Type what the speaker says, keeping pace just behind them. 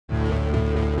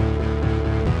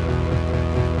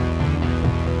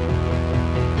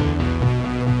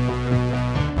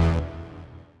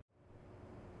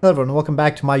Hello everyone, welcome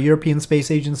back to my European Space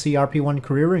Agency RP-1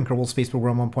 career in Kerbal Space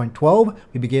Program 1.12.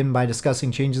 We begin by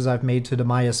discussing changes I've made to the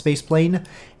Maya spaceplane.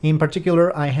 In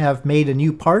particular, I have made a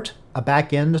new part, a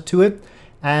back end to it,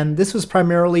 and this was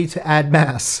primarily to add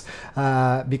mass,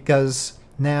 because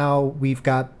now we've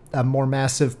got a more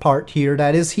massive part here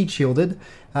that is heat shielded.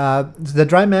 The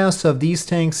dry mass of these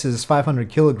tanks is 500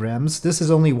 kilograms. This is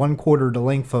only 1/4 the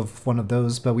length of one of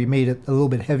those, but we made it a little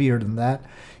bit heavier than that.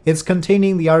 It's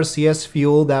containing the RCS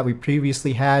fuel that we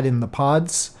previously had in the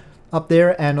pods up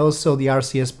there, and also the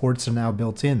RCS ports are now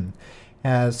built in.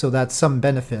 So that's some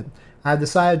benefit. I've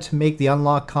decided to make the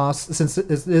unlock cost, since it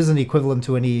isn't equivalent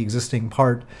to any existing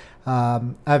part,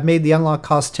 I've made the unlock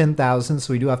cost 10,000,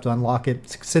 so we do have to unlock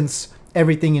it. Since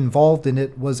everything involved in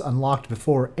it was unlocked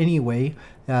before anyway,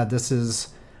 this is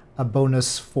a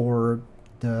bonus for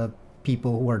the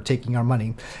people who are taking our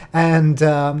money. And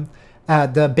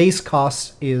the base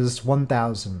cost is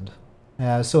 1,000.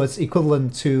 So it's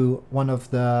equivalent to one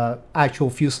of the actual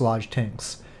fuselage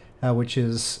tanks, which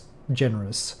is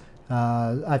generous.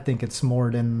 I think it's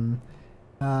more than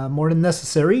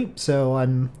necessary, so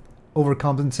I'm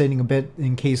overcompensating a bit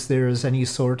in case there is any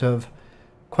sort of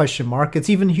question mark. It's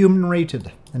even human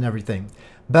rated and everything.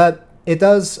 But it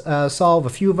does solve a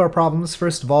few of our problems.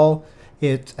 First of all,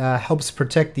 it helps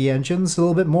protect the engines a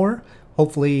little bit more.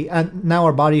 Hopefully, and now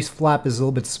our body's flap is a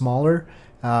little bit smaller,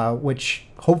 which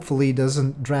hopefully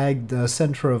doesn't drag the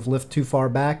center of lift too far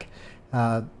back.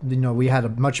 We had a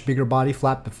much bigger body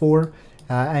flap before,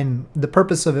 and the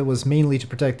purpose of it was mainly to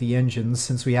protect the engines,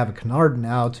 since we have a canard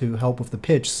now to help with the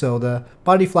pitch. So the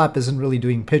body flap isn't really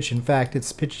doing pitch. In fact,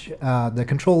 its pitch, the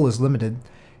control is limited.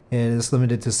 It is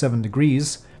limited to 7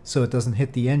 degrees, so it doesn't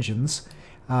hit the engines.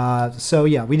 So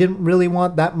yeah, we didn't really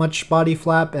want that much body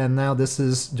flap, and now this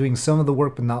is doing some of the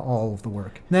work, but not all of the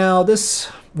work. Now, this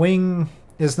wing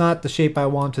is not the shape I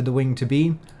wanted the wing to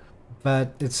be,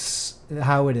 but it's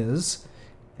how it is.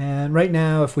 And right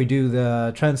now, if we do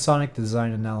the transonic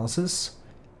design analysis,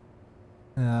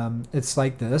 it's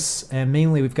like this. And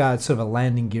mainly we've got sort of a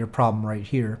landing gear problem right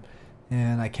here,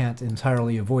 and I can't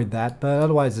entirely avoid that, but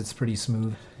otherwise it's pretty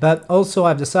smooth. But also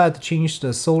I've decided to change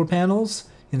the solar panels.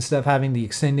 Instead of having the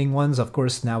extending ones, of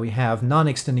course, now we have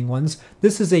non-extending ones.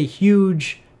 This is a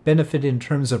huge benefit in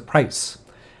terms of price.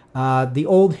 The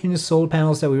old hinged solar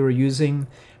panels that we were using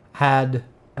had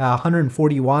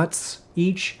 140 watts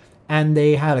each, and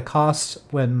they had a cost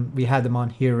when we had them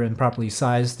on here and properly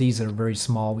sized. These are very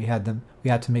small. We had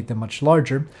to make them much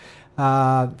larger.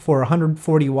 For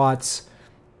 140 watts,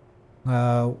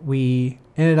 we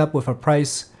ended up with a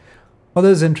price. Well,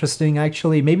 this is interesting,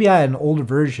 actually. Maybe I had an older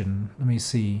version. Let me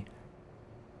see.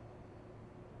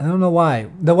 I don't know why.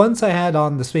 The ones I had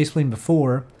on the spaceplane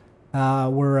before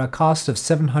were a cost of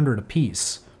 700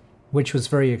 apiece, which was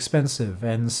very expensive.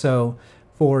 And so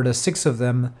for the 6 of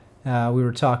them, we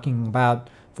were talking about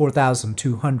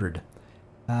 4,200.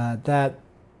 That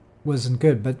wasn't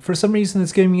good, but for some reason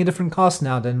it's giving me a different cost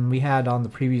now than we had on the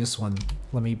previous one.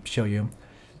 Let me show you.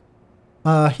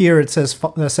 Here it says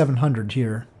 700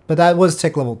 here. But that was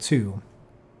tech level 2,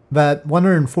 but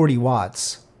 140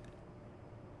 watts.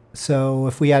 So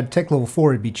if we had tech level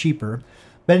 4, it'd be cheaper.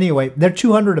 But anyway, they're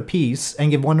 200 a piece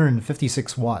and give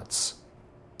 156 watts.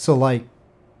 So like,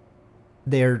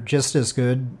 they're just as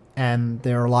good and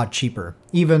they're a lot cheaper.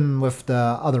 Even with the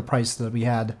other price that we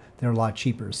had, they're a lot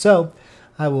cheaper. So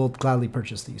I will gladly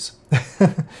purchase these.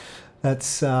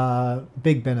 That's a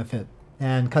big benefit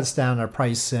and cuts down our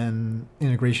price and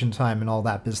integration time and all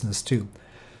that business too.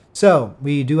 So,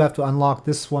 we do have to unlock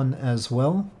this one as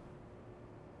well.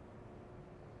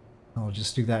 I'll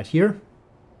just do that here.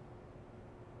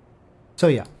 So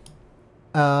yeah,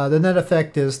 the net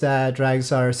effect is that it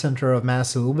drags our center of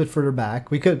mass a little bit further back.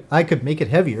 I could make it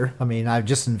heavier. I mean, I've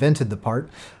just invented the part.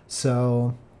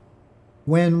 So,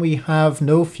 when we have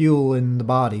no fuel in the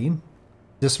body,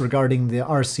 disregarding the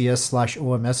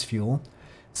RCS/OMS fuel,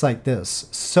 it's like this.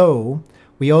 So,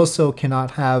 we also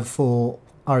cannot have full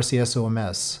RCS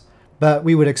OMS, but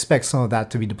we would expect some of that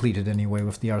to be depleted anyway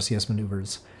with the RCS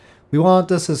maneuvers. We want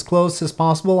this as close as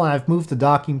possible, and I've moved the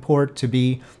docking port to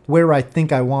be where I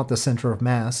think I want the center of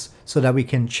mass, so that we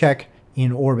can check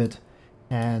in orbit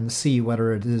and see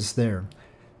whether it is there.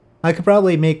 I could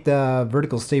probably make the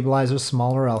vertical stabilizer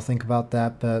smaller. I'll think about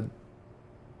that, but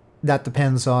that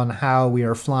depends on how we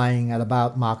are flying at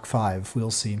about Mach 5. We'll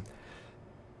see.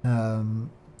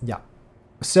 Yeah.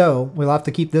 So, we'll have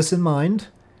to keep this in mind.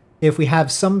 If we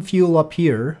have some fuel up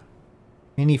here,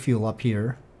 any fuel up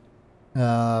here,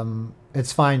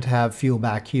 it's fine to have fuel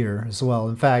back here as well.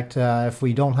 In fact, if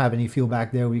we don't have any fuel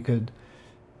back there, we could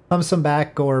pump some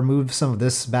back or move some of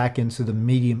this back into the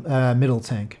middle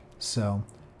tank. So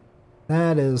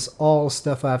That is all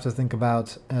stuff I have to think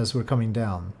about as we're coming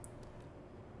down.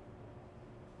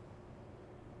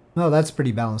 Oh, that's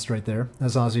pretty balanced right there,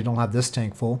 as long as you don't have this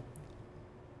tank full.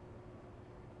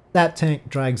 That tank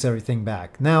drags everything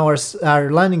back. Now our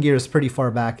landing gear is pretty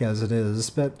far back as it is,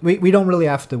 but we don't really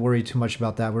have to worry too much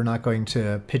about that. We're not going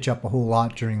to pitch up a whole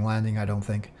lot during landing, I don't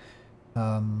think.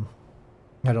 I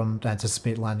don't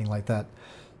anticipate landing like that.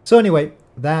 So anyway,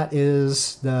 that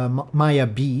is the Maya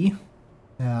B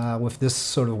with this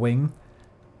sort of wing.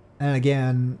 And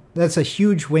again, that's a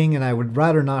huge wing and I would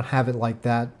rather not have it like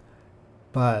that,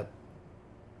 but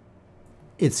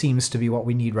it seems to be what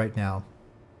we need right now.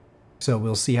 So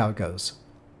we'll see how it goes.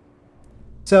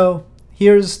 So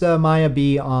here's the Maya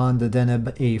B on the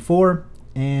Deneb A4,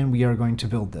 and we are going to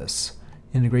build this.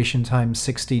 Integration time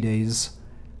 60 days,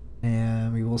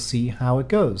 and we will see how it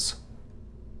goes.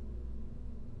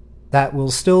 That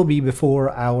will still be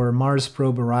before our Mars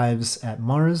probe arrives at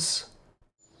Mars.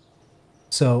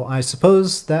 So I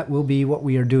suppose that will be what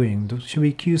we are doing. Should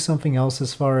we cue something else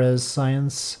as far as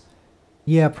science?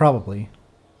 Yeah, probably.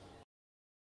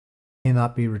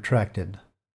 Cannot be retracted.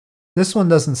 This one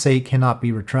doesn't say cannot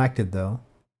be retracted though.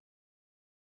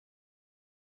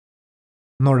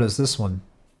 Nor does this one.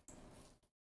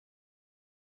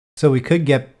 So we could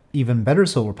get even better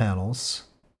solar panels.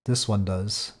 This one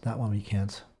does. That one we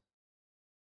can't.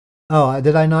 Oh,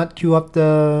 did I not queue up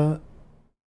the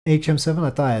HM7? I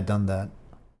thought I had done that.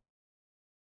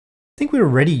 I think we were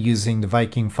already using the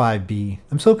Viking 5B.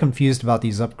 I'm so confused about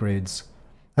these upgrades.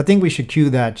 I think we should queue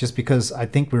that just because I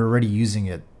think we're already using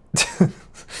it.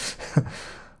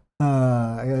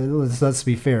 Let's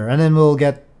be fair. And then we'll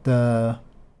get the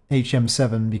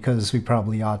HM7 because we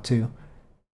probably ought to.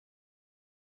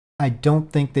 I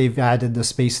don't think they've added the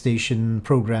space station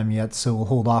program yet, so we'll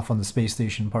hold off on the space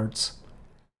station parts.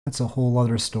 That's a whole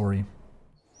other story.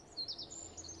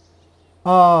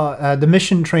 The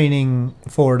mission training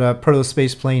for the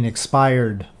proto-space plane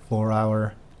expired for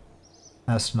our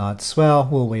astronauts. Well,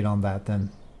 we'll wait on that then.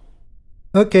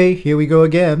 Okay, here we go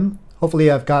again.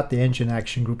 Hopefully I've got the engine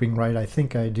action grouping right. I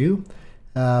think I do.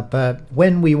 But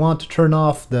when we want to turn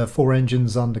off the 4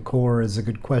 engines on the core is a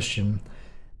good question.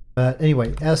 But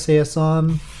anyway, SAS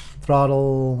on,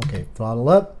 throttle, okay, throttle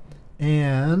up,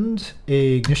 and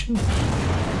ignition.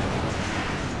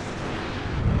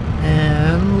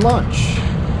 And launch.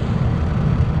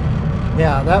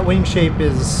 Yeah, that wing shape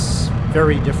is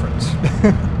very different.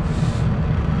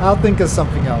 I'll think of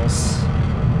something else.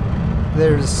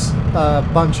 There's a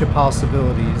bunch of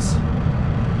possibilities.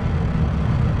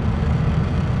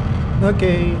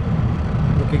 Okay,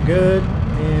 looking good,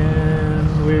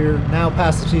 and we're now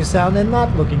past the sea sound and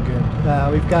not looking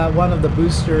good. We've got one of the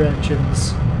booster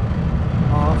engines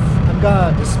off. I'm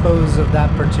gonna dispose of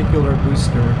that particular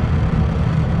booster.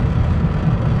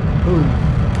 Ooh,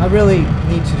 I really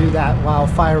need to do that while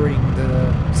firing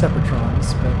the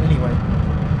Separatrons, but anyway.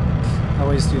 I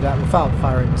always do that without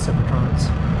firing the Separatrons.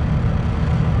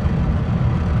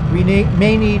 We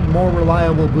may need more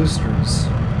reliable boosters.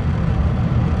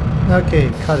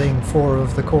 Okay, cutting 4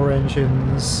 of the core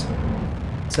engines,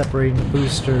 separating the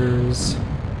boosters.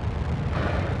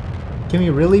 Can we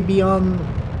really be on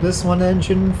this one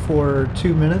engine for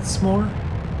 2 minutes more?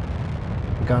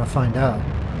 We're gonna find out.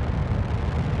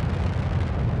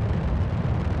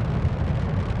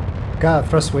 Got a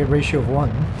thrust weight ratio of 1.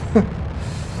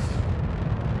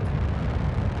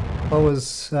 What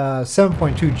was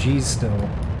 7.2 G's still.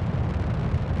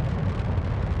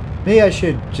 Maybe I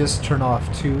should just turn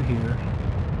off 2 here.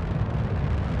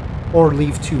 Or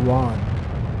leave 2 on.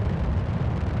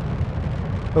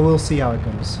 But we'll see how it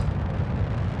goes.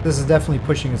 This is definitely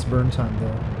pushing its burn time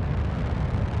though.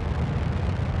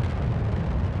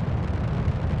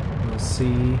 We'll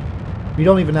see. We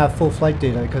don't even have full flight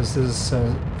data because this is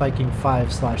Viking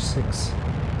 5/6.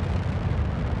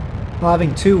 Well,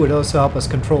 having 2 would also help us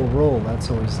control roll. That's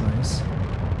always nice.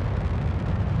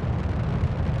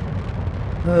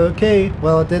 Okay,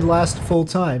 well it did last full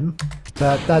time,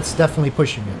 but that's definitely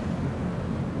pushing it.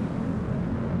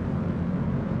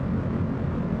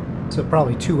 So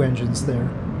probably 2 engines there.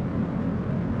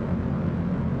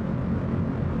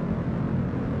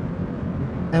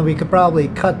 And we could probably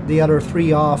cut the other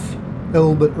 3 off a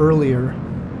little bit earlier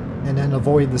and then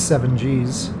avoid the 7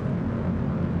 Gs.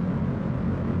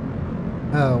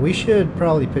 Oh, we should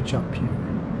probably pitch up here.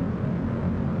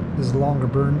 This is a longer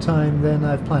burn time than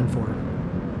I've planned for.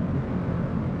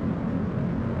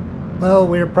 Well,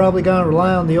 we're probably going to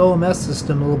rely on the OMS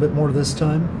system a little bit more this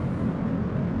time.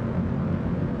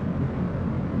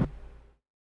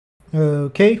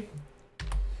 Okay.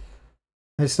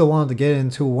 I still wanted to get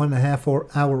into a 1.5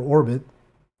 hour orbit.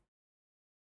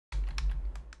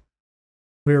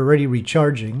 we're already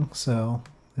recharging, so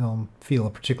I don't feel a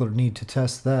particular need to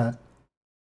test that.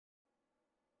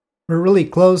 We're really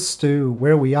close to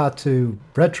where we ought to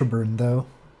retroburn though.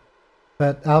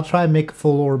 But I'll try and make a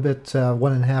full orbit,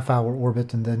 1.5 hour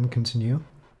orbit, and then continue.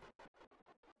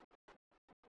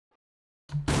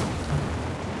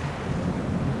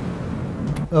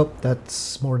 Oh,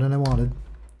 that's more than I wanted.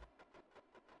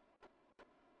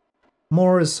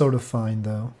 More is sort of fine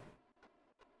though.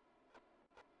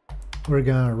 We're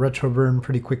gonna retroburn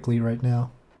pretty quickly right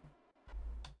now.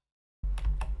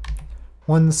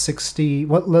 160,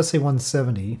 what? Let's say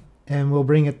 170, and we'll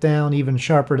bring it down even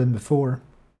sharper than before.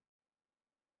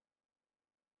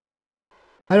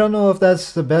 I don't know if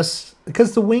that's the best,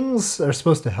 because the wings are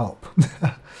supposed to help.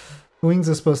 The wings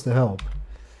are supposed to help.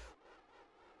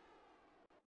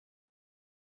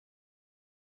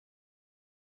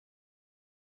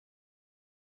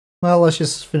 Well, let's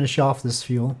just finish off this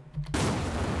fuel.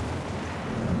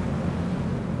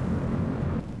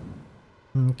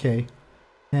 Okay.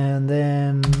 And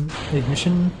then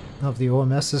ignition of the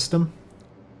OMS system.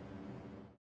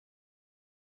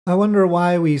 I wonder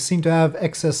why we seem to have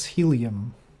excess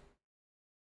helium.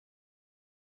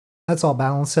 That's all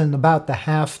balanced and about the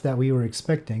half that we were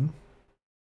expecting.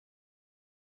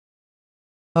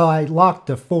 Oh, I locked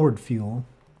the forward fuel.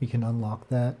 We can unlock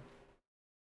that.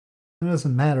 It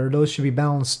doesn't matter, those should be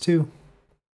balanced too.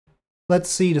 Let's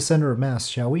see the center of mass,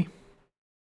 shall we?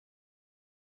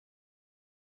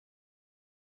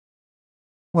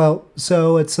 Well,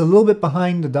 so it's a little bit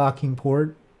behind the docking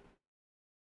port.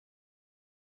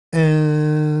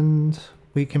 And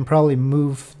we can probably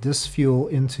move this fuel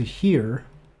into here.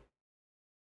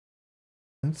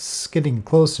 It's getting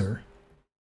closer.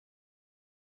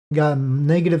 Got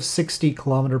negative 60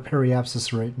 kilometer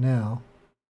periapsis right now.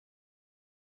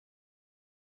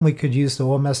 We could use the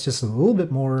OMS just a little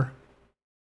bit more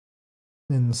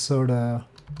and sort of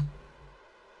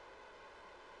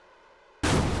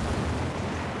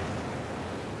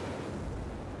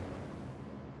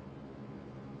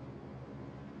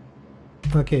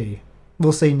okay,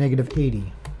 we'll say negative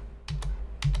 80.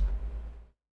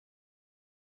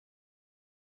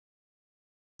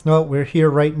 Well, we're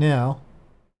here right now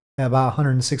at about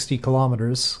 160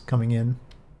 kilometers coming in.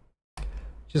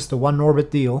 Just a one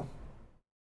orbit deal.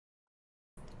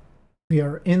 We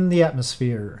are in the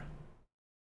atmosphere.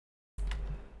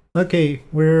 Okay,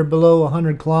 we're below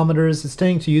 100 kilometers. It's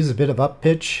tending to use a bit of up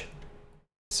pitch.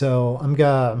 So I'm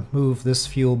gonna move this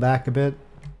fuel back a bit.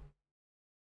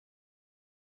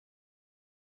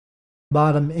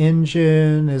 Bottom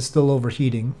engine is still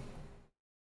overheating.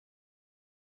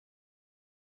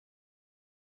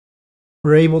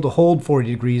 We're able to hold 40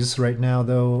 degrees right now,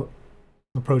 though,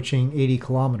 approaching 80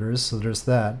 kilometers, so there's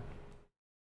that.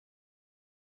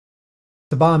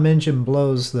 The bottom engine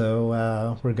blows,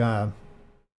 though, we're gonna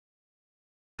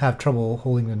have trouble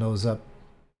holding the nose up.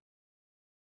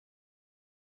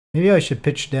 Maybe I should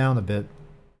pitch down a bit.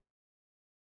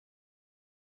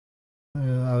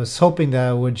 I was hoping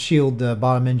that would shield the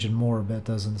bottom engine more, but it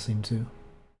doesn't seem to.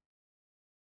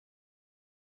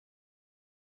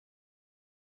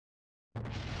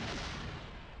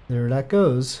 There that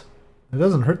goes. It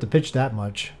doesn't hurt to pitch that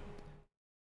much.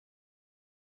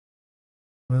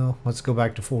 Well, let's go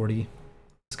back to 40.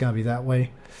 It's gotta be that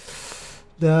way.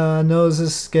 The nose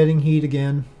is getting heat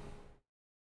again.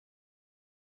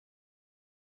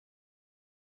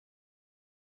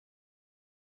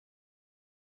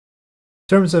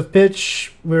 In terms of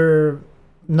pitch, we're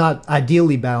not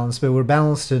ideally balanced, but we're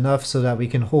balanced enough so that we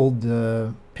can hold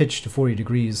the pitch to 40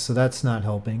 degrees, so that's not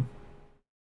helping.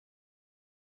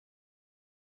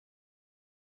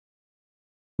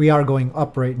 We are going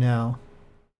up right now.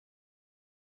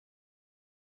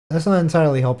 That's not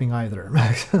entirely helping either.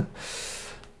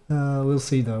 We'll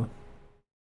see though.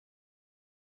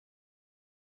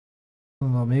 I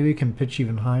don't know, maybe we can pitch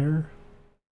even higher?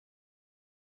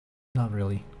 Not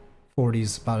really. 40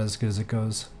 is about as good as it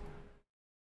goes.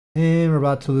 And we're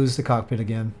about to lose the cockpit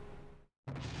again.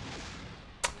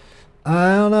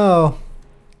 I don't know.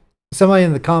 Somebody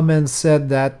in the comments said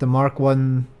that the Mark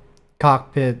 1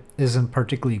 cockpit isn't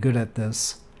particularly good at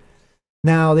this.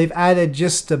 Now they've added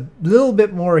just a little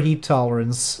bit more heat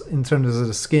tolerance in terms of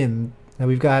the skin. Now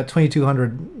we've got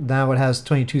 2200, now it has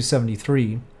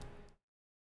 2273. I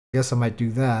guess I might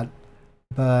do that,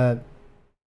 but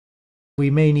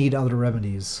we may need other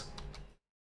remedies.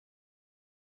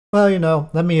 Well, you know,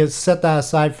 let me set that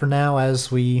aside for now as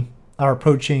we are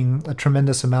approaching a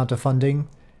tremendous amount of funding,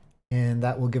 and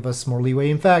that will give us more leeway.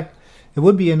 In fact, it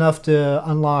would be enough to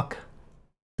unlock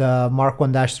the Mark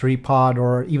 1-3 pod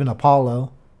or even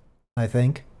Apollo, I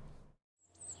think.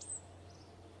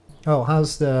 Oh,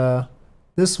 how's the...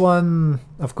 This one,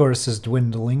 of course, is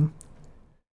dwindling.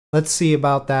 Let's see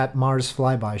about that Mars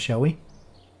flyby, shall we?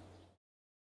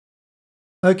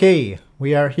 Okay,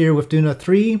 we are here with Duna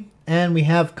 3, and we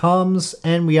have comms,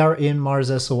 and we are in Mars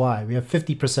SOI. We have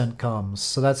 50% comms,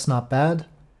 so that's not bad.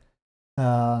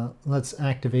 Let's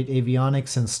activate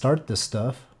avionics and start this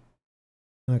stuff.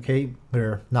 Okay,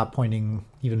 we're not pointing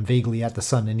even vaguely at the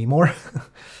sun anymore.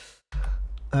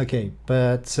 Okay,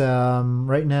 but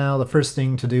right now the first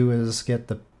thing to do is get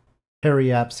the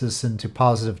periapsis into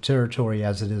positive territory,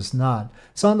 as it is not.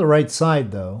 It's on the right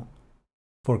side though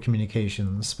for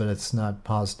communications, but it's not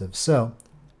positive. So,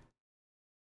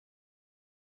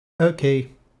 okay,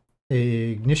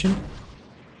 ignition.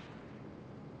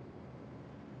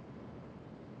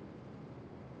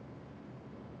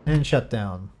 And shut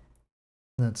down.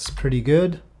 That's pretty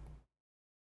good.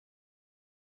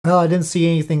 Well, I didn't see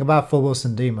anything about Phobos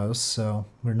and Deimos, so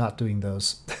we're not doing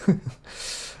those.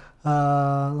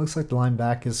 Looks like the line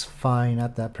back is fine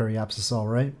at that periapsis,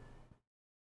 alright.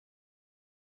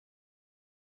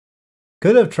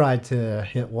 Could have tried to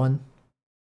hit one.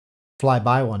 Fly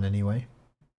by one anyway.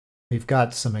 We've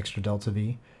got some extra delta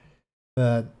V.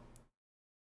 But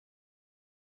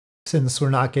since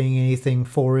we're not getting anything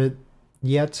for it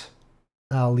yet,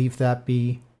 I'll leave that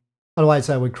be. Otherwise,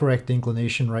 I would correct the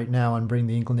inclination right now and bring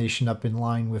the inclination up in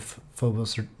line with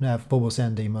Phobos, Phobos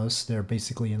and Deimos. They're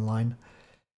basically in line.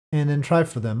 And then try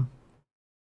for them.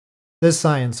 There's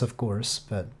science, of course,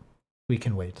 but we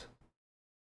can wait.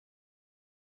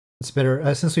 It's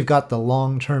better, since we've got the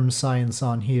long-term science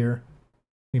on here,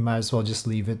 we might as well just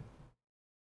leave it.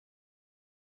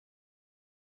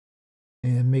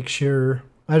 And make sure,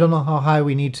 I don't know how high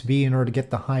we need to be in order to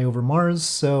get the high over Mars,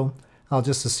 so I'll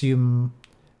just assume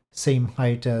same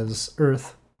height as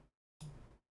Earth.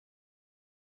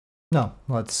 No,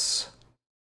 let's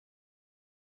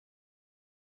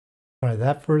try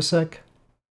that for a sec.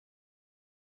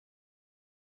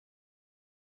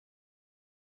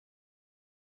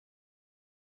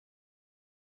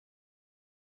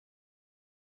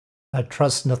 I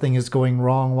trust nothing is going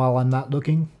wrong while I'm not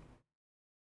looking.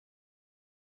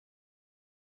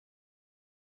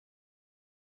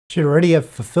 Should already have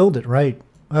fulfilled it, right?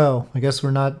 Oh, I guess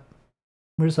we're not...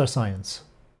 Where's our science?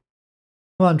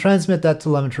 Come on, transmit that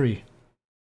telemetry.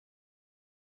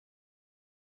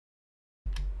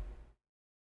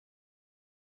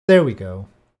 There we go.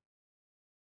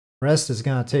 Rest is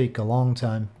gonna take a long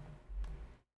time.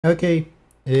 Okay,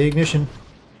 ignition.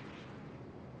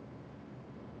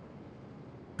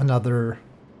 Another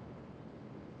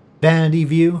vanity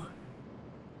view.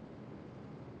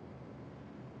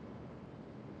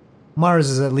 Mars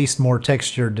is at least more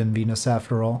textured than Venus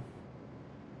after all.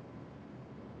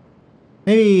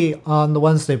 Maybe on the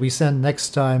ones that we send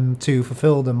next time to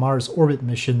fulfill the Mars orbit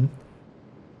mission,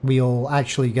 we'll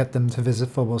actually get them to visit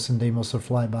Phobos and Deimos or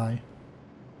flyby.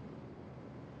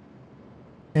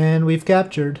 And we've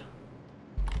captured.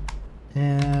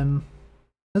 And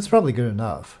that's probably good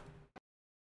enough.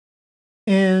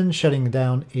 And shutting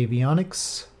down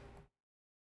avionics.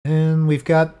 And we've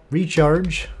got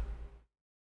recharge.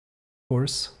 Of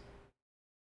course.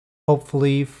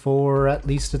 Hopefully for at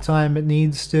least the time it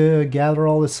needs to gather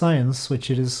all the science, which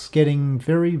it is getting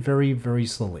very, very, very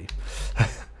slowly.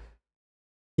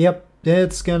 Yep,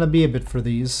 it's gonna be a bit for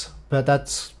these, but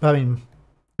that's, I mean,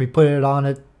 we put it on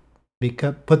it,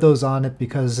 put those on it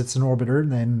because it's an orbiter,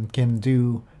 then can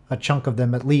do a chunk of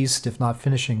them at least, if not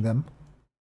finishing them.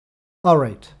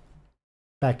 Alright,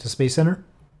 back to Space Center.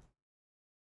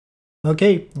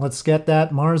 Okay, let's get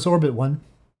that Mars orbit one.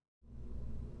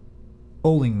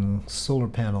 Bowling solar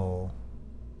panel.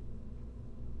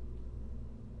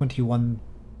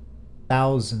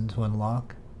 21,000 to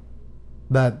unlock.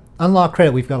 But unlock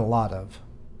credit we've got a lot of.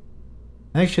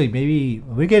 Actually, maybe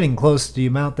we're getting close to the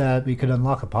amount that we could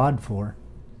unlock a pod for.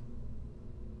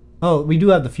 Oh, we do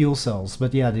have the fuel cells,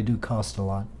 but yeah, they do cost a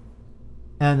lot.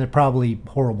 And they're probably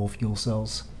horrible fuel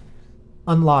cells.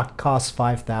 Unlocked costs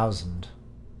 5,000.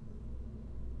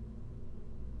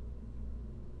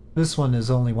 This one is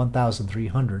only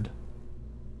 1,300.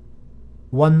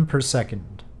 1 per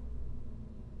second.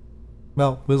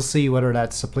 Well, we'll see whether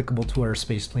that's applicable to our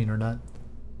space plane or not.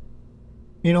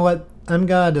 You know what? I'm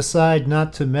gonna decide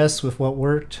not to mess with what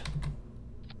worked.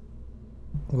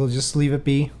 We'll just leave it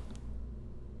be.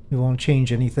 We won't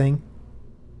change anything.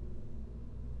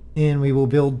 And we will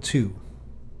build 2.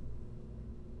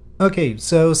 Okay,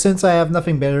 so since I have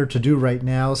nothing better to do right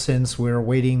now, since we're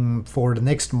waiting for the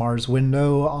next Mars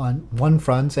window on one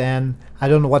front, and I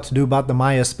don't know what to do about the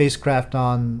Maya spacecraft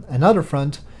on another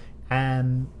front,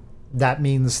 and that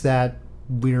means that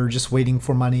we're just waiting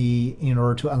for money in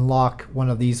order to unlock one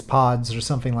of these pods or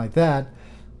something like that,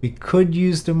 we could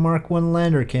use the Mark 1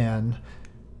 lander can.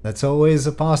 That's always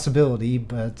a possibility,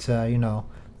 but you know,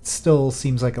 it still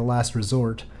seems like a last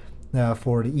resort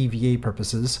for the EVA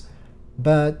purposes.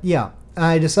 But yeah,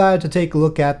 I decided to take a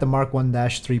look at the Mark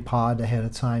 1-3 pod ahead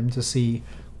of time to see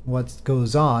what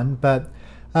goes on. But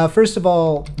first of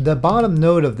all, the bottom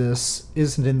node of this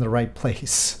isn't in the right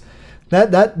place.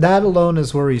 That alone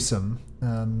is worrisome.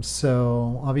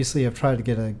 So obviously I've tried to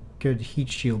get a good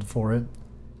heat shield for it,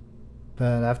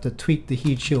 but I have to tweak the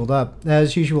heat shield up.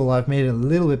 As usual, I've made it a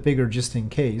little bit bigger just in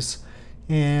case,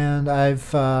 and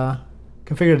I've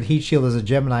configured the heat shield as a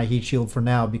Gemini heat shield for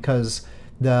now because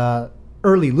the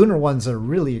early lunar ones are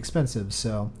really expensive,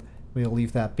 so we'll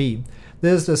leave that be.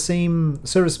 This is the same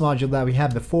service module that we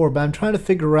had before, but I'm trying to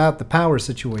figure out the power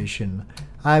situation.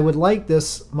 I would like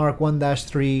this Mark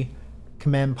 1-3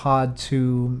 command pod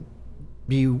to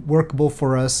be workable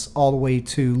for us all the way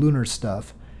to lunar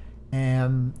stuff.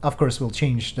 And of course we'll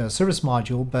change the service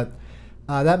module, but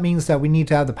that means that we need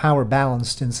to have the power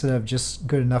balanced instead of just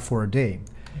good enough for a day.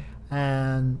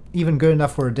 And even good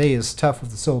enough for a day is tough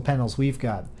with the solar panels we've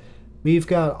got. We've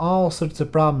got all sorts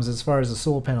of problems as far as the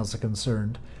solar panels are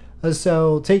concerned.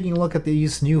 So taking a look at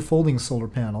these new folding solar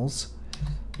panels,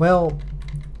 well,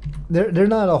 they're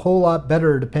not a whole lot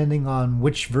better depending on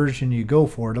which version you go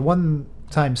for. The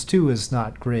 1x2 is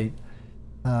not great.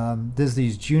 There's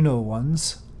these Juno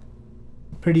ones.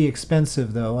 Pretty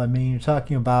expensive though. I mean, you're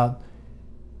talking about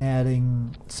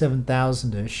adding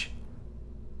 7,000-ish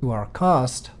to our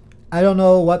cost. I don't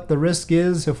know what the risk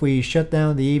is if we shut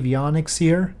down the avionics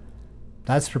here.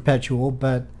 That's perpetual,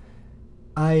 but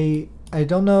I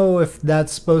don't know if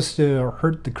that's supposed to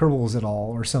hurt the Kerbals at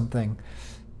all or something.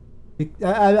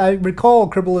 I recall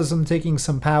Kerbalism taking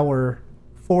some power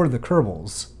for the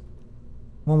Kerbals.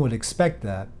 One would expect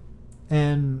that.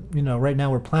 And, you know, right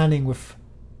now we're planning with...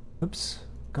 Oops.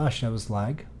 Gosh, that was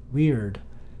lag. Weird.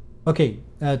 Okay,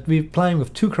 we're planning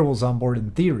with 2 Kerbals on board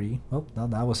in theory. Oh, no,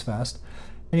 that was fast.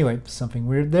 Anyway, something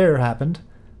weird there happened.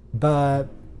 But,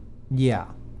 yeah.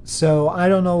 So, I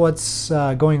don't know what's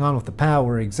going on with the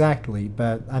power exactly,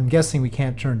 but I'm guessing we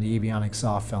can't turn the avionics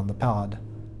off on the pod.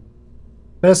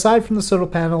 But aside from the solar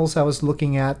panels, I was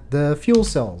looking at the fuel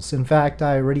cells. In fact,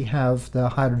 I already have the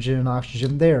hydrogen and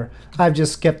oxygen there. I've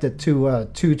just kept it to a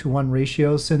 2-to-1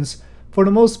 ratio since, for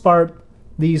the most part,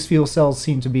 these fuel cells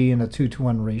seem to be in a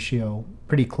 2-to-1 ratio,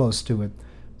 pretty close to it.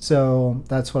 So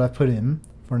that's what I put in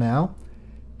for now.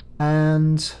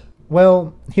 And,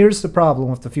 well, here's the problem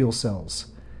with the fuel cells.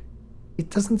 It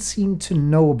doesn't seem to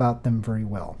know about them very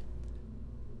well.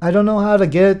 I don't know how to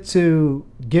get it to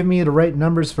give me the right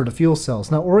numbers for the fuel cells.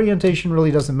 Now, orientation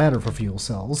really doesn't matter for fuel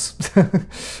cells.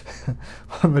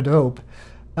 I would hope.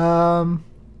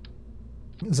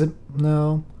 Is it?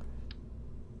 No.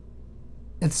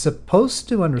 It's supposed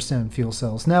to understand fuel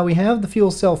cells. Now, we have the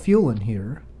fuel cell fuel in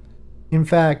here. In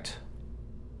fact,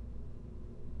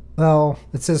 well,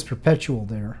 it says perpetual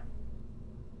there.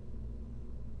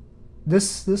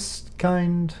 This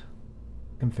kind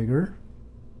configure.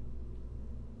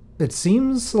 It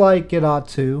seems like it ought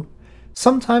to.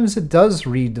 Sometimes it does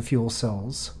read the fuel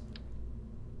cells.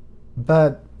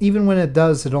 But even when it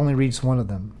does, it only reads one of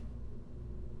them.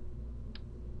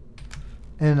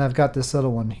 And I've got this other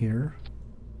one here.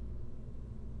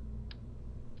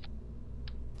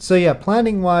 So yeah,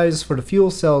 planning-wise, for the fuel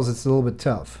cells, it's a little bit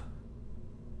tough.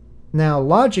 Now,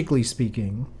 logically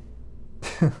speaking,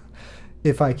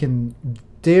 if I can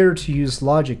dare to use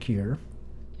logic here,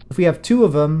 if we have 2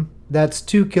 of them, that's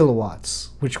 2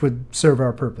 kilowatts, which would serve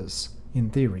our purpose, in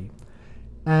theory.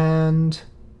 And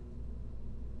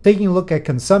taking a look at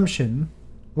consumption,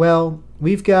 well,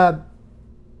 we've got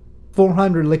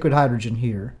 400 liquid hydrogen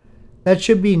here. That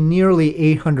should be nearly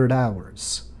 800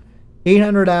 hours.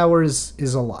 800 hours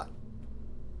is a lot.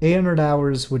 800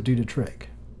 hours would do the trick.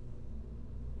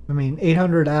 I mean,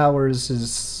 800 hours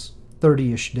is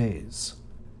 30-ish days.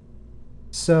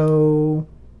 So...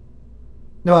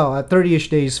 well, 30-ish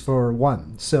days for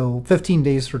 1, so 15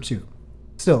 days for 2.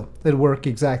 Still, it'd work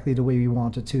exactly the way we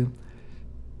want it to.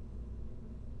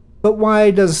 But why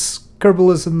does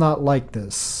Kerbalism not like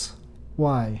this?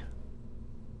 Why?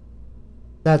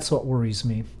 That's what worries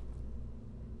me.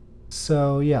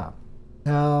 So, yeah.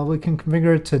 We can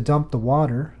configure it to dump the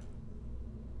water.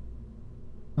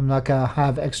 I'm not going to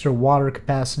have extra water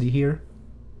capacity here.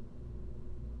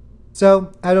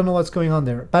 So, I don't know what's going on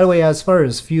there. By the way, as far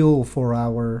as fuel for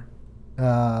our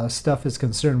stuff is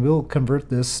concerned, we'll convert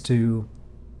this to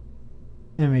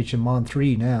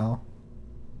MHMON3 now.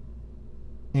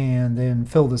 And then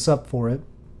fill this up for it.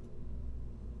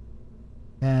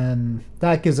 And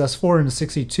that gives us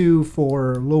 462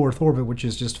 for low Earth orbit, which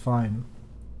is just fine.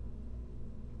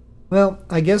 Well,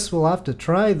 I guess we'll have to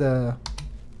try the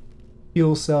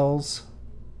fuel cells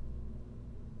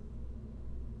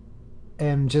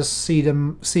and just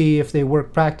see if they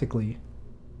work practically.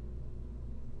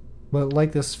 Will it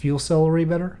like this fuel cell array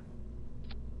better?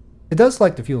 It does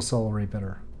like the fuel cell array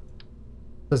better.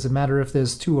 Does it matter if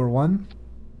there's 2 or 1?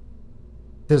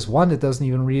 If there's 1, it doesn't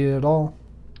even read it at all.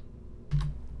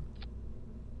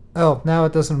 Oh, now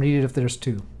it doesn't read it if there's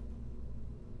 2.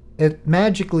 It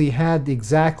magically had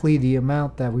exactly the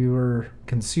amount that we were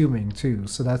consuming too,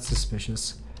 so that's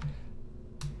suspicious.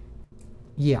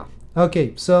 Yeah.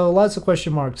 Okay, so lots of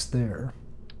question marks there.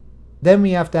 Then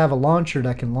we have to have a launcher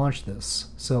that can launch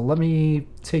this. So let me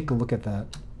take a look at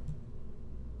that.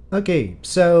 Okay,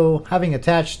 so having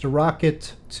attached the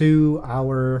rocket to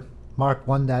our Mark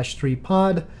 1-3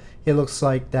 pod, it looks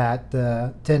like that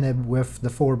the Teneb with the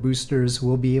 4 boosters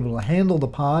will be able to handle the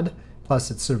pod,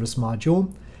 plus its service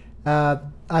module.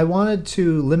 I wanted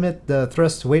to limit the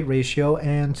thrust to weight ratio,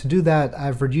 and to do that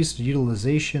I've reduced the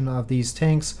utilization of these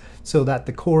tanks so that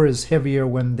the core is heavier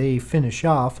when they finish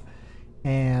off,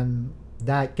 and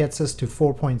that gets us to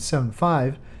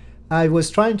 4.75. I was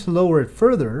trying to lower it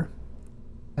further,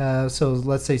 so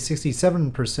let's say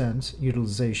 67%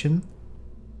 utilization,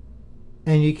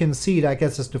 and you can see that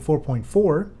gets us to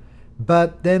 4.4,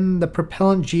 but then the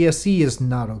propellant GSE is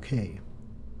not okay.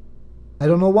 I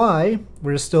don't know why.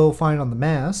 We're still fine on the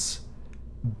mass,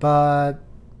 but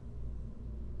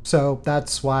so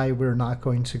that's why we're not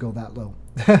going to go that low.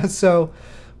 So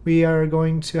we are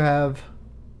going to have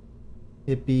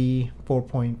it be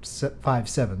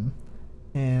 4.57,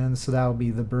 and so that will be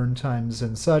the burn times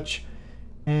and such.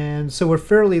 And so we're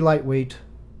fairly lightweight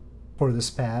for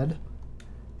this pad.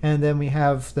 And then we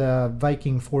have the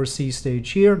Viking 4C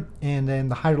stage here, and then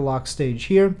the Hydrolock stage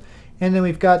here, and then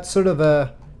we've got sort of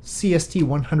a CST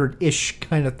 100-ish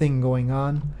kind of thing going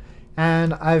on.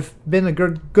 And I've been a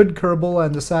good Kerbal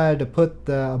and decided to put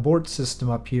the abort system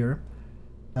up here.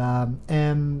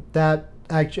 And that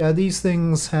actually, these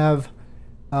things have,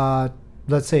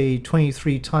 let's say,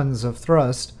 23 tons of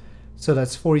thrust. So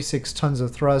that's 46 tons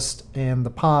of thrust, and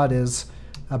the pod is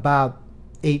about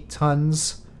 8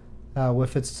 tons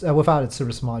with without its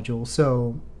service module.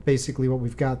 So basically what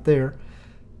we've got there.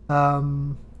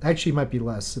 Actually, it might be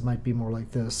less. It might be more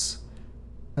like this.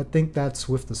 I think that's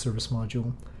with the service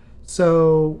module.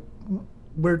 So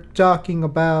we're talking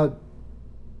about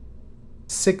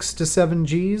 6 to 7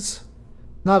 Gs.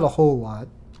 Not a whole lot,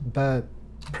 but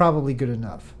probably good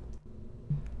enough.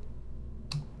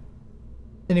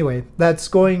 Anyway, that's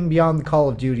going beyond the Call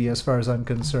of Duty as far as I'm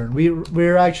concerned.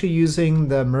 We're actually using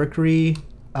the Mercury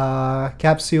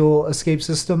capsule escape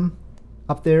system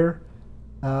up there.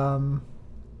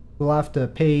 We'll have to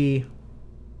pay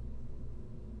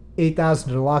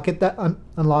 8,000 to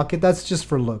unlock it. That's just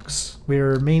for looks.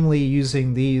 We're mainly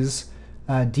using these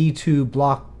D2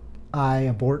 Block I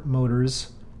abort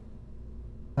motors.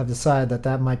 I've decided that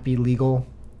that might be legal.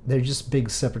 They're just big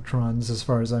Separatrons as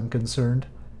far as I'm concerned.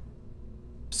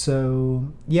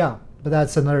 So yeah, but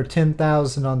that's another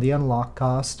 10,000 on the unlock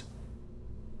cost.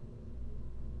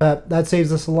 But that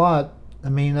saves us a lot. I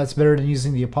mean, that's better than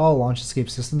using the Apollo launch escape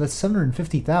system. That's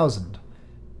 750,000.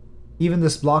 Even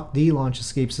this Block D launch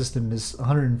escape system is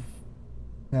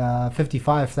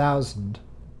 155,000.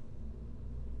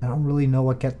 I don't really know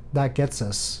what that gets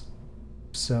us.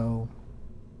 So,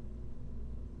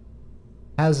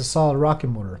 has a solid rocket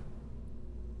motor.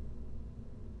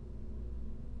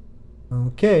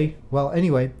 Okay, well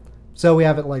anyway, so we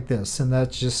have it like this, and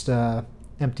that's just an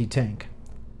empty tank.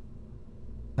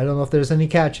 I don't know if there's any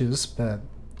catches, but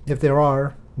if there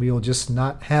are, we will just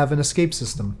not have an escape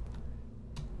system.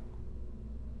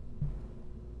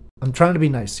 I'm trying to be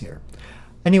nice here.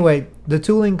 Anyway, the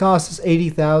tooling cost is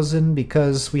 80,000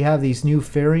 because we have these new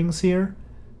fairings here,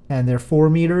 and they're 4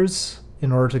 meters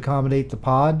in order to accommodate the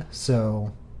pod,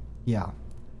 so yeah.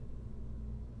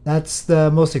 That's the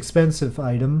most expensive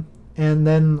item. And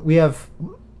then we have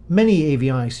many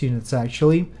avionics units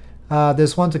actually.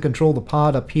 There's one to control the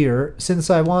pod up here. Since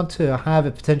I want to have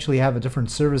it potentially have a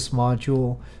different service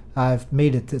module, I've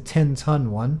made it a 10-ton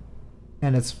one,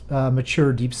 and it's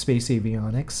mature deep space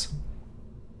avionics.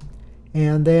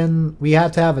 And then we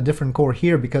had to have a different core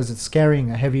here because it's carrying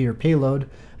a heavier payload.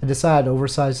 I decided to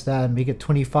oversize that and make it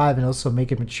 25 and also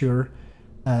make it mature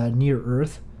near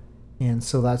Earth. And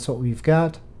so that's what we've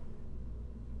got.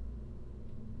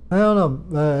 I don't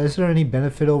know, is there any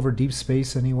benefit over deep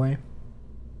space anyway?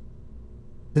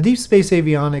 The deep space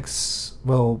avionics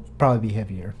will probably be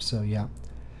heavier, so yeah.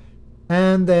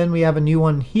 And then we have a new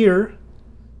one here,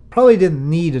 Probably didn't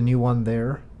need a new one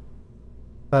there.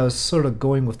 I was sort of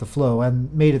going with the flow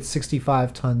and made it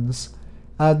 65 tons.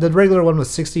 The regular one was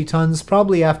 60 tons,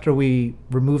 probably after we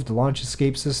removed the launch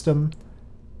escape system.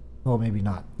 Well, maybe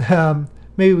not.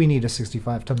 Maybe we need a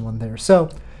 65-ton one there. So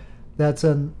that's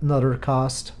another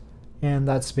cost, and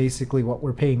that's basically what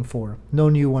we're paying for. No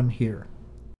new one here.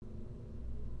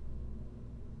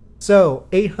 So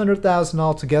 800,000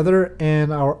 altogether,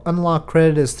 and our unlock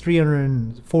credit is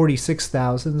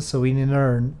 346,000. So we need to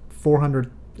earn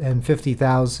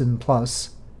 450,000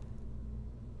 plus.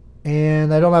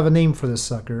 And I don't have a name for this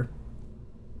sucker.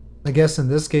 I guess in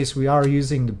this case we are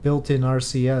using the built-in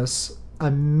RCS. I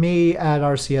may add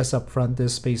RCS up front,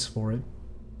 there's space for it.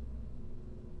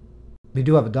 We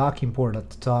do have a docking port at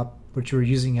the top, which we're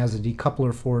using as a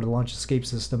decoupler for the launch escape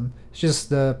system. It's just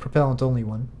the propellant only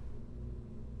one.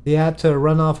 They had to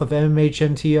run off of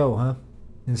MMH-NTO, huh?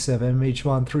 Instead of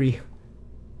MMH-1-3.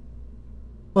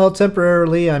 Well,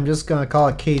 temporarily I'm just gonna call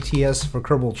it KTS for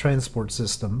Kerbal Transport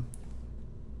System.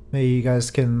 Maybe you guys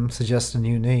can suggest a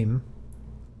new name.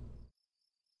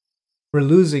 We're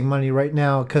losing money right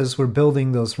now because we're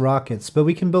building those rockets, but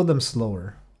we can build them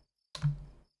slower.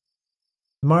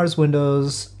 Mars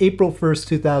Windows, April 1st,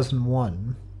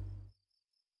 2001.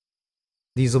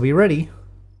 These will be ready.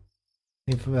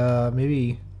 If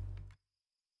maybe...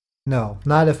 No,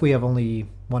 not if we have only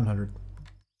 100.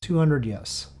 200,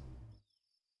 yes.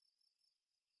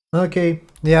 Okay,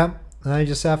 yeah, I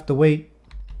just have to wait.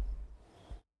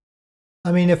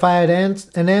 I mean, if I had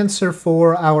an answer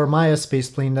for our Maya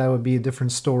spaceplane, that would be a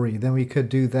different story. Then we could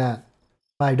do that.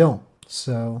 But I don't,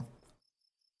 so...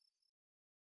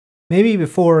 Maybe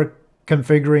before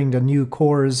configuring the new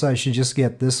cores, I should just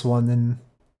get this one and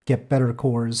get better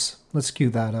cores. Let's queue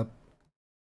that up.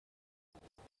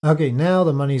 Okay, now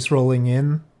the money's rolling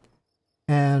in.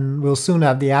 And we'll soon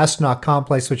have the astronaut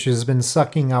complex, which has been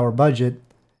sucking our budget.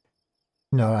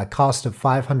 You know, at a cost of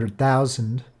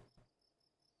 500,000.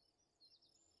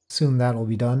 Soon that'll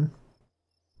be done.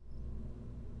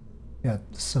 Got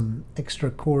some extra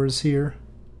cores here.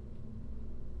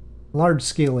 Large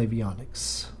scale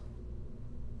avionics.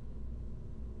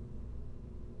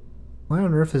 Why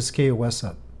on earth is KOS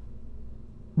up?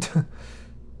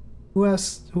 Who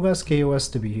asked KOS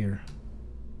to be here?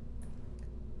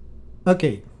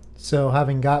 Okay, so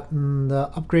having gotten the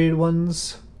upgraded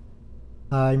ones,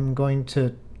 I'm going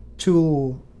to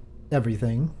tool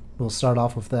everything. We'll start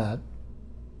off with that.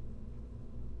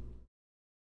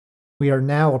 We are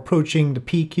now approaching the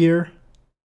peak here.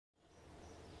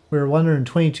 We're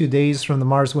 122 days from the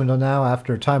Mars window now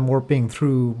after time warping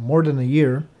through more than a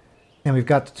year. And we've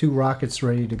got the 2 rockets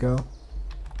ready to go.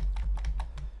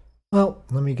 Well,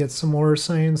 let me get some more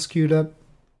science queued up.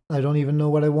 I don't even know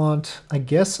what I want. I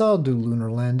guess I'll do lunar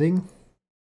landing.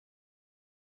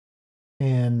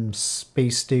 And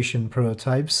space station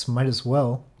prototypes, might as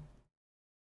well.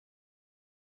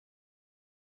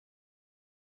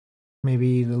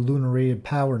 Maybe the lunar rated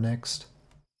power next.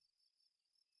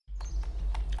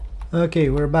 Okay,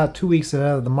 we're about 2 weeks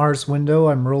out of the Mars window.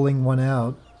 I'm rolling one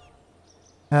out.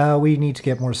 We need to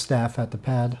get more staff at the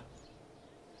pad.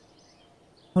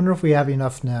 Wonder if we have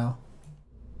enough now.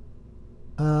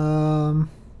 I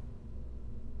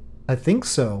think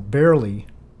so, barely.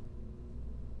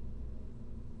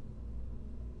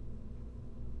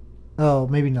 Oh,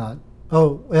 maybe not.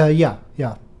 Oh, yeah.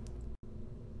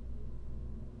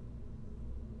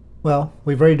 Well,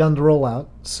 we've already done the rollout,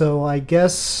 so I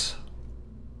guess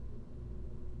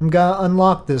I'm gonna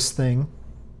unlock this thing.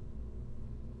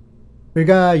 We're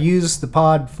gonna use the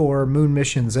pod for moon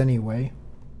missions anyway,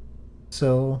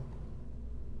 so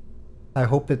I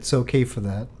hope it's okay for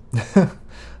that.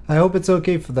 I hope it's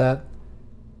okay for that.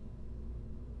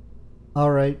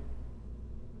 Alright.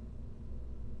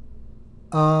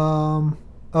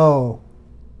 Oh.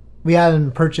 We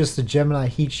hadn't purchased the Gemini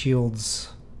heat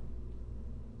shields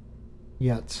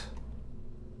yet.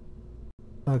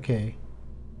 Okay.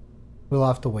 We'll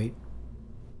have to wait.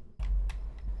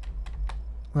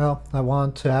 Well, I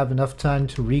want to have enough time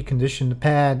to recondition the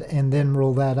pad and then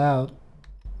roll that out.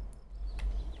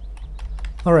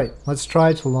 Alright, let's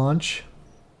try to launch.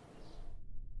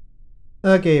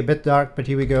 Okay, a bit dark, but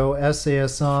here we go.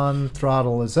 SAS on,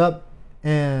 throttle is up,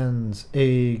 and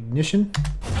ignition.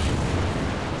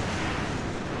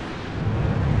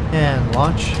 And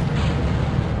launch.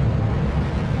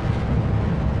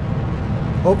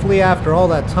 Hopefully after all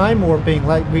that time warping,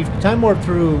 like we've time warped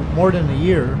through more than a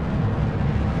year,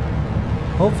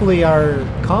 hopefully our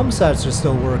comsats are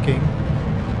still working.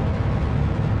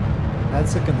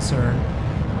 That's a concern.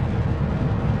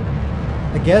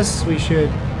 I guess we should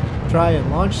try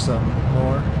and launch some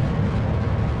more.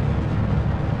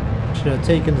 Should have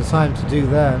taken the time to do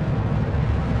that.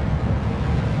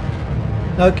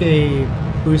 Okay,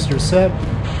 booster set.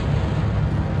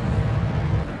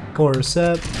 Core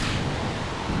set.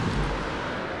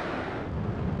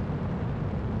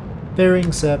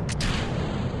 Bearing set.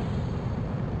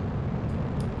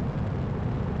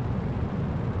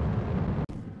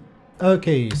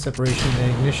 Okay, separation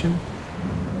and ignition.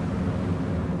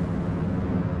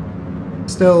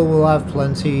 Still, we'll have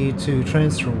plenty to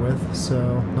transfer with,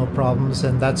 so no problems,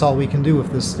 and that's all we can do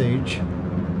with this stage.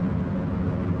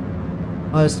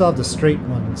 I still have the straight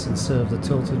ones instead of the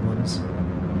tilted ones.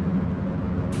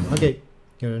 Okay,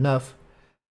 good enough.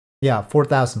 Yeah,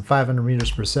 4,500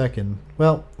 meters per second.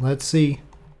 Well, let's see.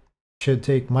 Should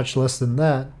take much less than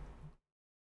that.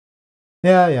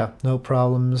 Yeah, no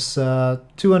problems.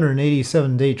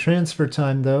 287-day transfer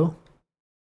time, though.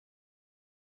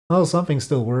 Well, something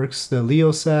still works. The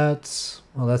Leosats,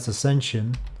 well, that's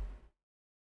Ascension.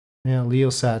 Yeah,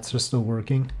 Leosats are still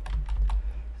working.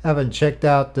 Haven't checked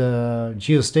out the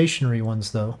geostationary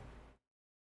ones, though.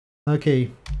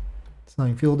 Okay,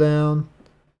 slowing fuel down,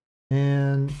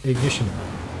 and ignition.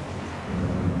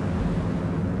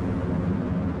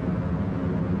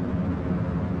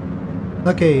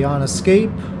 Okay, on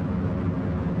escape.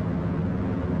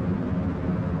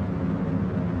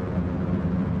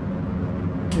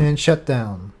 And shut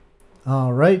down.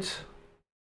 Alright.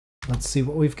 Let's see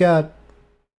what we've got.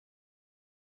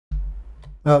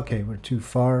 Okay, we're too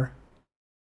far.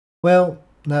 Well,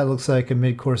 that looks like a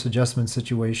mid-course adjustment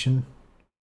situation.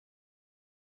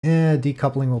 And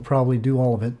decoupling will probably do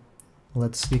all of it.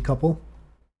 Let's decouple.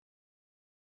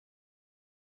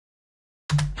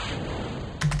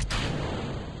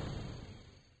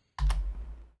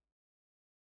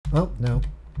 Oh, no.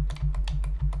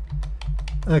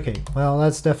 Okay, well,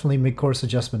 that's definitely mid-course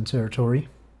adjustment territory.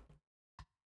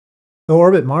 The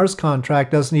Orbit Mars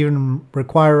contract doesn't even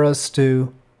require us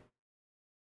to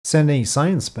send any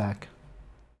science back.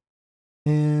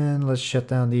 And let's shut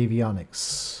down the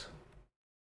avionics.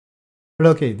 But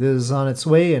okay, this is on its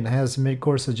way and has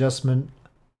mid-course adjustment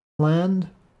planned.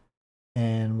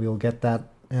 And we'll get that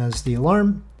as the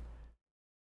alarm.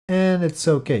 And it's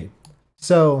okay.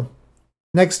 So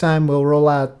next time we'll roll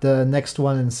out the next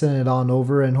one and send it on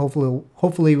over, and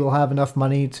hopefully we'll have enough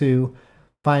money to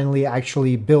finally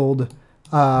actually build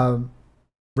a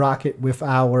rocket with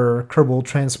our Kerbal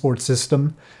transport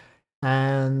system,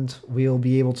 and we'll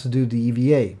be able to do the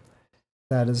EVA.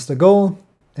 That is the goal,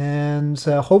 and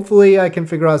hopefully I can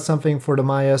figure out something for the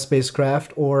Maya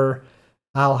spacecraft, or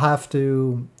I'll have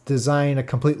to design a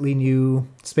completely new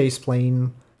space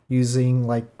plane using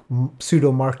like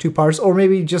pseudo Mark II parts, or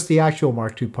maybe just the actual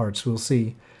Mark II parts. We'll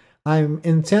see. I'm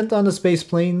intent on the space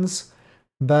planes,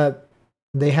 but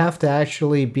they have to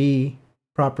actually be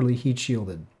properly heat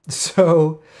shielded.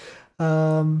 So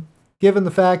given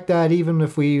the fact that even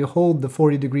if we hold the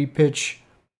 40-degree pitch,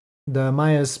 the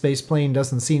Maya space plane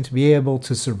doesn't seem to be able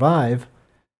to survive,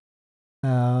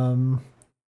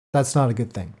 that's not a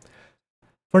good thing.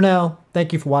 For now,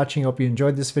 thank you for watching. I hope you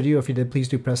enjoyed this video. If you did, please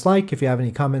do press like. If you have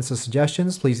any comments or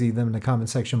suggestions, please leave them in the comment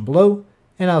section below,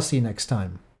 and I'll see you next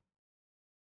time.